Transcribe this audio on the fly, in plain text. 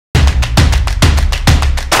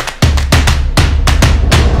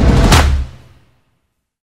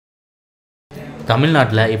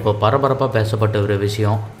தமிழ்நாட்டில் இப்போ பரபரப்பாக பேசப்பட்ட ஒரு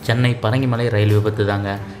விஷயம் சென்னை பரங்கிமலை ரயில் விபத்து தாங்க.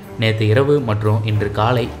 நேற்று இரவு மற்றும் இன்று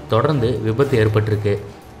காலை தொடர்ந்து விபத்து ஏற்பட்டிருக்கு.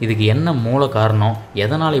 இதுக்கு என்ன மூல காரணம்,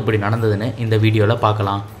 எதனால் இப்படி நடந்ததுன்னு இந்த வீடியோவில்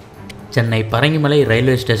பார்க்கலாம். சென்னை பரங்கிமலை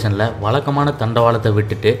ரயில்வே ஸ்டேஷனில் வழக்கமான தண்டவாளத்தை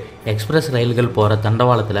விட்டுட்டு எக்ஸ்பிரஸ் ரயில்கள் போகிற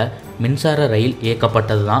தண்டவாளத்தில் மின்சார ரயில்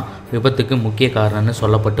இயக்கப்பட்டது தான் விபத்துக்கு முக்கிய காரணம்னு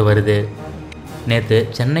சொல்லப்பட்டு வருது. நேற்று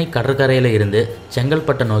சென்னை கடற்கரையில் இருந்து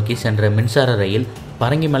செங்கல்பட்டை நோக்கி சென்ற மின்சார ரயில்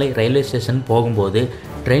பரங்கிமலை ரயில்வே ஸ்டேஷன் போகும்போது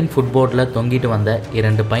ட்ரெயின் ஃபுட்போர்டில் தொங்கிட்டு வந்த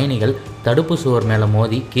 2 பயணிகள் தடுப்பு சுவர் மேலே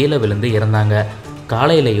மோதி கீழே விழுந்து இறந்தாங்க.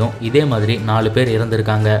 காலையிலையும் இதே மாதிரி 4 பேர்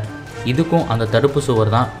இறந்துருக்காங்க. இதுக்கும் அந்த தடுப்பு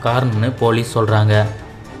சுவர் தான் காரணம்னு போலீஸ் சொல்கிறாங்க.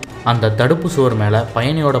 அந்த தடுப்பு சுவர் மேலே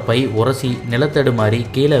பயணியோட பை உரசி நிலத்தடுமாறி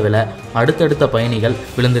கீழே விழ அடுத்தடுத்த பயணிகள்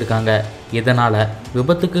விழுந்திருக்காங்க. இதனால்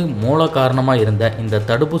விபத்துக்கு மூல காரணமாக இருந்த இந்த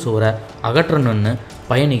தடுப்பு சுவரை அகற்றணும்னு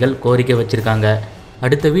பயணிகள் கோரிக்கை வச்சுருக்காங்க.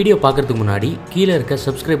 அடுத்த வீடியோ பார்க்குறதுக்கு முன்னாடி கீழே இருக்க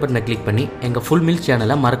சப்ஸ்கிரைப் பட்டனை கிளிக் பண்ணி எங்கள் ஃபுல் மீல்ஸ்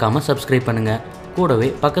சேனலை மறக்காமல் சப்ஸ்கிரைப் பண்ணுங்கள். கூடவே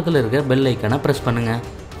பக்கத்தில் இருக்க பெல் ஐக்கானை ப்ரெஸ் பண்ணுங்கள்.